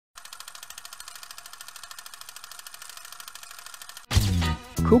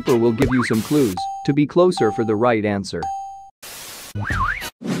Cooper will give you some clues to be closer for the right answer.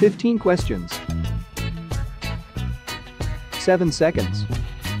 15 questions. 7 seconds.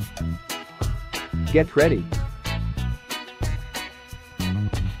 Get ready.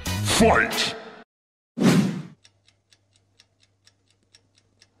 Fight!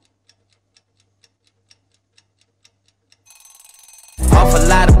 Off a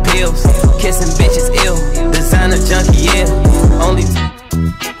lot of pills, kissing bitches ill, designer junkie, yeah, only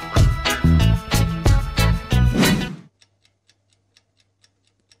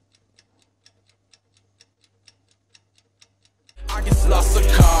I get lost of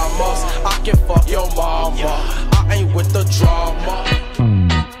karma, I can fuck your mama, I ain't with the drama.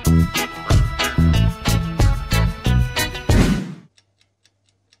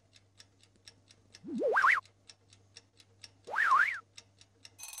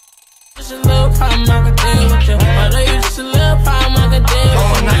 It's a little problem I can deal with you. I know you just a little problem I can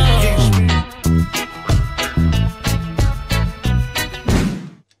deal with you.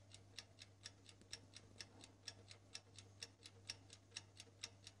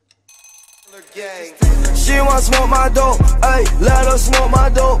 She wanna smoke my dope, ayy, let her smoke my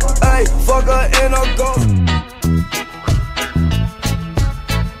dope, ayy, fuck her in a ghost.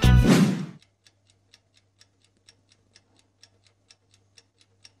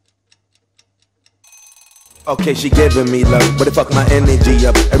 Okay, she giving me love, but it fuck my energy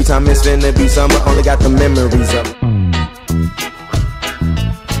up. Every time it's finna be summer, only got the memories up.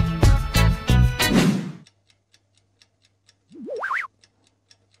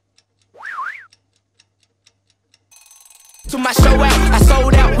 To my show out, I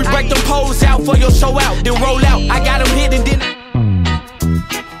sold out. We break them poles out for your show out, then roll out. I got them hit and then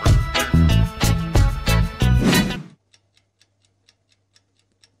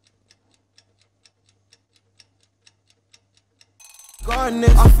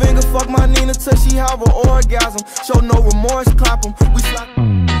Gardening, I finger fuck my Nina till she have an orgasm. Show no remorse, clap 'em. We slap.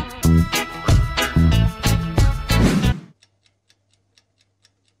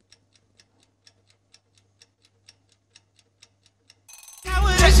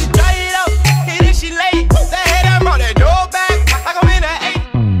 she straight up, and then she late. The head I brought that door back, like I'm in a 8.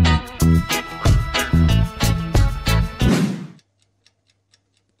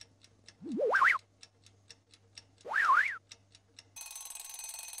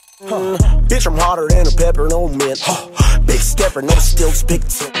 Bitch, I'm hotter than a pepper, no mint. Big stepper, no stilts, big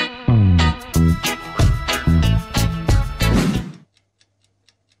tip.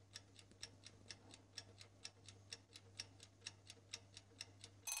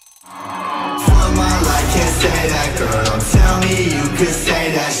 Say that, girl, don't tell me you could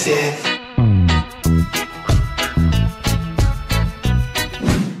say that shit.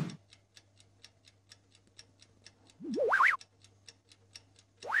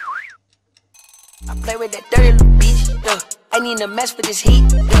 I play with that dirty little bitch, yeah. I need a mess for this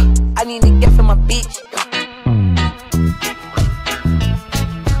heat, yeah. I need to get from my bitch, yeah.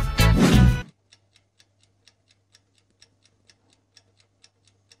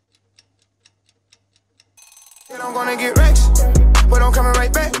 I'm gonna get rich, but I'm coming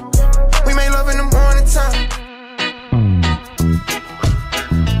right back. We made love in the morning time.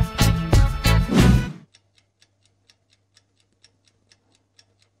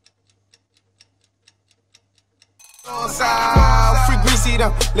 Free greasy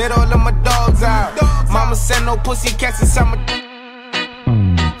them, let all of my dogs out. Mama said no pussy cats inside my.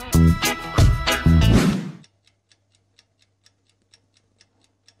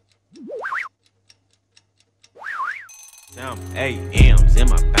 Damn, 8 M's in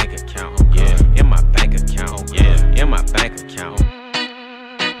my bank account, yeah. In my bank account, yeah. In my bank account.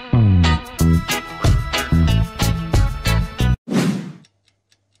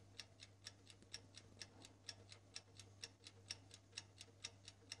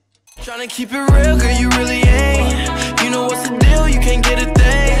 Tryna keep it real, girl, you really ain't. You know what's the deal, you can't get a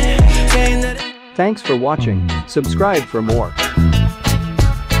thing. Thanks for watching. Subscribe for more.